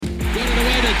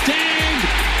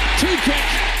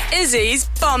catch. Izzy's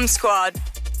Bomb Squad.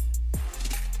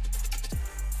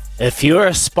 If you're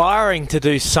aspiring to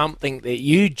do something that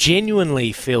you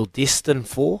genuinely feel destined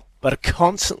for, but are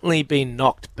constantly being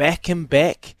knocked back and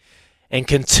back, and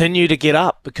continue to get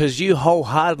up because you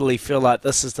wholeheartedly feel like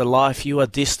this is the life you are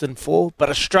destined for, but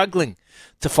are struggling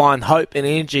to find hope and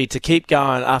energy to keep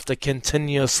going after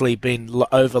continuously being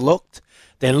overlooked,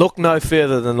 then look no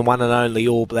further than the one and only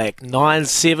All Black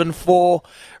 974,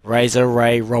 Razor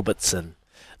Ray Robertson.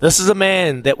 This is a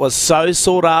man that was so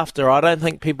sought after. I don't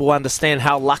think people understand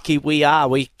how lucky we are.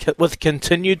 With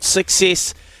continued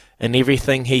success in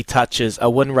everything he touches, a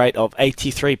win rate of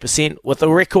 83% with a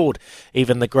record.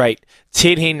 Even the great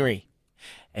Ted Henry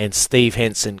and Steve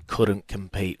Hansen couldn't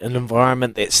compete. An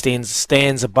environment that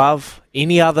stands above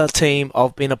any other team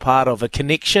I've been a part of. A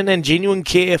connection and genuine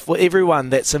care for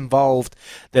everyone that's involved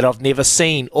that I've never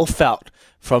seen or felt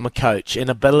from a coach. An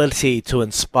ability to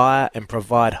inspire and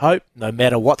provide hope no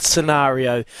matter what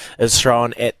scenario is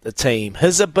thrown at the team.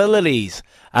 His abilities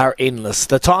are endless.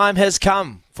 The time has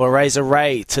come for Razor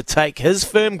Ray to take his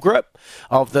firm grip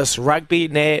of this rugby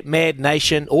mad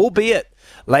nation, albeit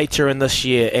later in this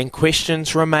year, and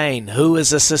questions remain who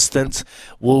his assistant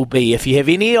will be. If you have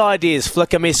any ideas,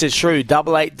 flick a message through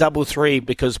 8833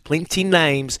 because plenty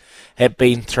names have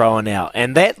been thrown out.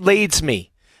 And that leads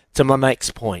me to my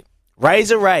next point.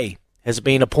 Razor Ray has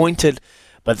been appointed,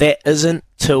 but that isn't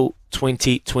till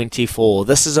 2024.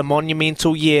 This is a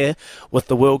monumental year with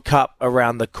the World Cup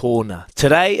around the corner.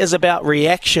 Today is about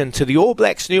reaction to the All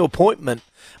Blacks' new appointment,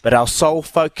 but our sole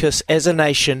focus as a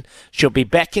nation should be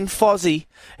backing Fozzie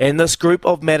and this group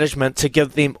of management to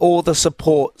give them all the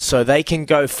support so they can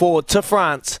go forward to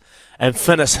France and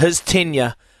finish his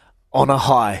tenure on a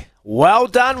high. Well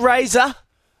done, Razor,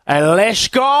 and lash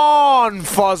gone,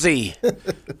 Fozzie.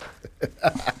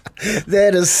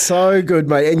 That is so good,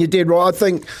 mate. And you did right. I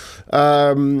think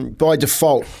by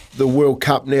default, the World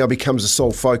Cup now becomes the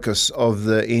sole focus of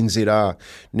the NZR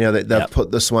now that they've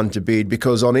put this one to bed,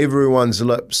 because on everyone's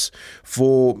lips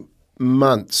for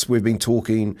months we've been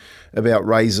talking about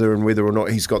Razor and whether or not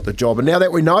he's got the job. And now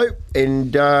that we know,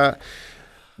 and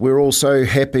we're also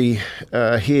happy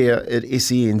here at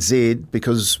SENZ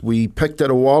because we picked it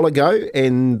a while ago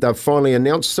and they've finally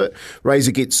announced it.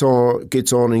 Razor gets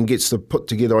on and gets to put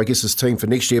together, I guess, his team for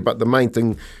next year. But the main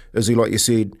thing, Izzy, like you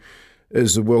said,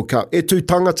 is the World Cup. E tu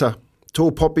tangata,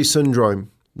 tall poppy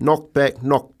syndrome. Knock back,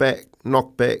 knock back,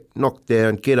 knock back, knock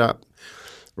down, get up.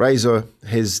 Razor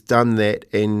has done that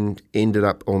and ended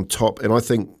up on top. And I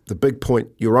think the big point,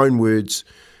 your own words,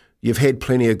 you've had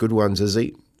plenty of good ones,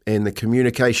 Izzy. And the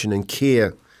communication and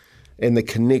care and the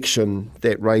connection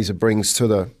that Razor brings to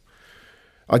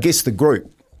the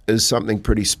group is something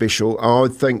pretty special. I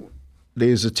think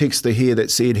there's a texter here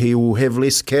that said he will have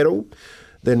less cattle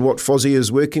than what Fozzie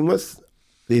is working with.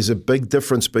 There's a big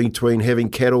difference between having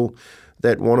cattle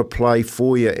that want to play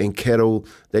for you and cattle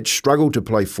that struggle to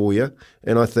play for you.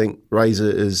 And I think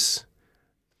Razor is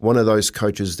one of those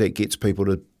coaches that gets people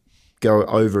to go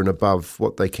over and above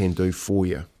what they can do for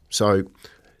you. So,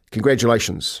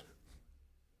 congratulations.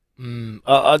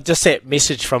 I just that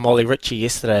message from Ollie Ritchie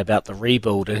yesterday about the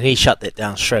rebuild, and he shut that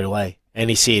down straight away. And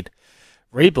he said,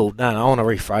 "Rebuild? No, I want to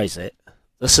rephrase that.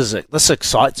 This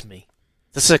excites me.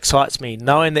 This excites me,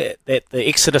 knowing that the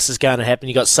exodus is going to happen.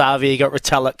 You got Savia, you got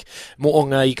Retallick,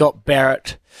 Mo'unga, you got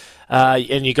Barrett,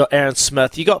 and you got Aaron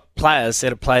Smith. You got players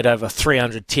that have played over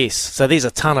 300 tests. So there's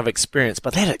a ton of experience,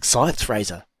 but that excites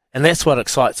Razor. And that's what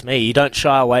excites me. You don't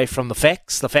shy away from the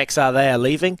facts. The facts are they are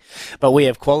leaving, but we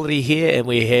have quality here and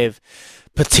we have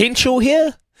potential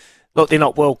here. Look, they're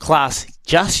not world class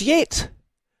just yet,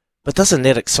 but doesn't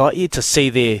that excite you to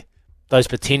see those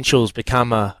potentials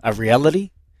become a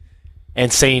reality?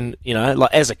 And seeing,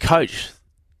 like as a coach,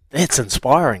 that's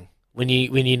inspiring when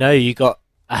you know you got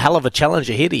a hell of a challenge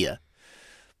ahead of you.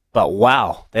 But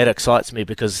wow, that excites me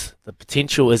because the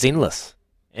potential is endless.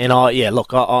 And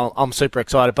I'm super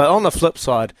excited. But on the flip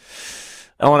side,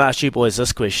 I want to ask you boys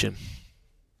this question.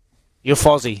 You're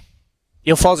Fozzie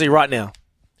right now.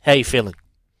 How are you feeling?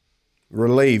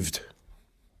 Relieved.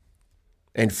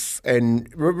 And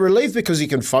relieved because you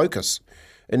can focus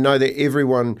and know that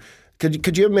everyone.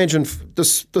 Could you imagine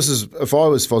this? This is if I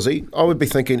was Fozzie, I would be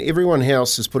thinking everyone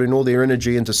else is putting all their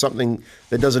energy into something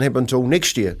that doesn't happen until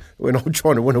next year when I'm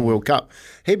trying to win a World Cup.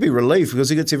 He'd be relieved because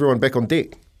he gets everyone back on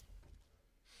deck.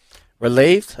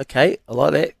 Relieved, okay, I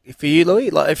like that. For you, Louis,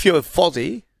 like if you're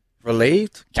Fozzie,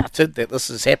 relieved, gutted that this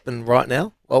has happened right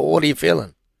now. Well, what are you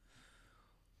feeling?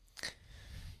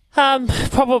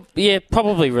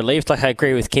 Probably relieved. Like I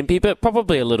agree with Kempy, but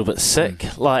probably a little bit sick.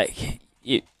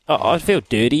 I feel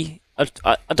dirty.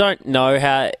 I don't know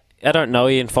how I don't know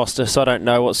Ian Foster, so I don't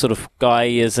know what sort of guy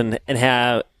he is and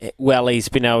how well he's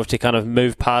been able to kind of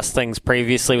move past things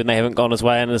previously when they haven't gone his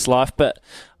way in his life. But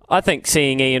I think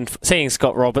seeing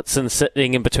Scott Robertson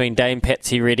sitting in between Dame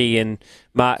Patsy Reddy and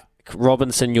Mark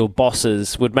Robinson, your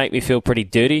bosses, would make me feel pretty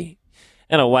dirty,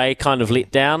 in a way, kind of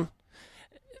let down.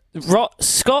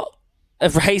 Scott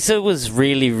Razor was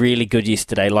really, really good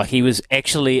yesterday. Like, he was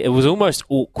actually, it was almost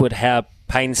awkward how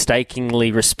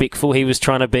painstakingly respectful he was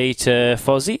trying to be to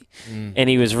Fozzie, and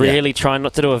he was really trying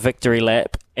not to do a victory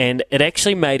lap, and it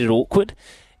actually made it awkward.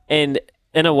 And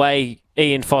in a way,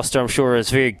 Ian Foster, I'm sure, is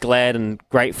very glad and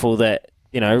grateful that,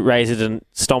 Razor didn't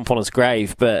stomp on his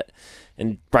grave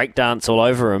and breakdance all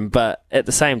over him, but at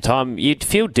the same time, you'd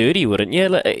feel dirty, wouldn't you?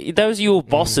 Like, those are your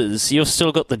bosses. You've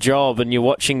still got the job, and you're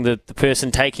watching the person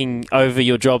taking over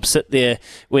your job sit there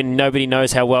when nobody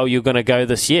knows how well you're going to go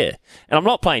this year. And I'm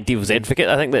not playing devil's advocate.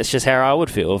 I think that's just how I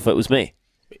would feel if it was me.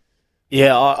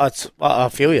 Yeah, I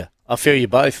feel you. I feel you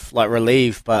both, like,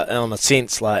 relieved, but in a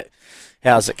sense, like,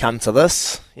 how's it come to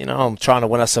this? I'm trying to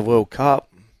win us a World Cup.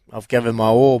 I've given my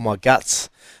all, my guts,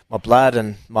 my blood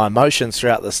and my emotions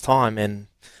throughout this time, and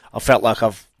I felt like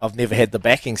I've never had the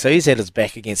backing. So he's had his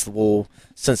back against the wall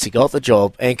since he got the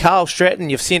job. And Carl Stratton,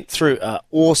 you've sent through an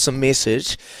awesome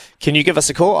message. Can you give us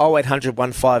a call? 0800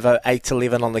 150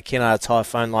 811 on the Kennard Tire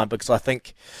phone line, because I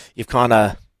think you've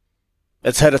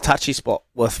it's hit a touchy spot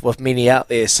with many out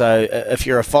there. So if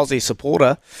you're a Fozzie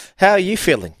supporter, how are you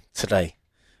feeling today?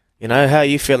 How are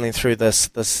you feeling through this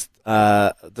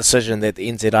decision that the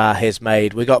NZR has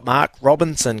made? We got Mark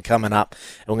Robinson coming up,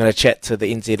 and we're going to chat to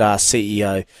the NZR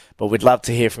CEO, but we'd love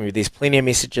to hear from you. There's plenty of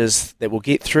messages that we'll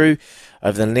get through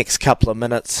over the next couple of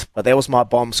minutes, but that was my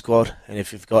bomb squad, and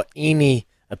if you've got any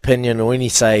opinion or any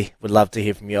say, we'd love to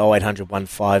hear from you. 0800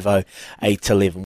 150 811.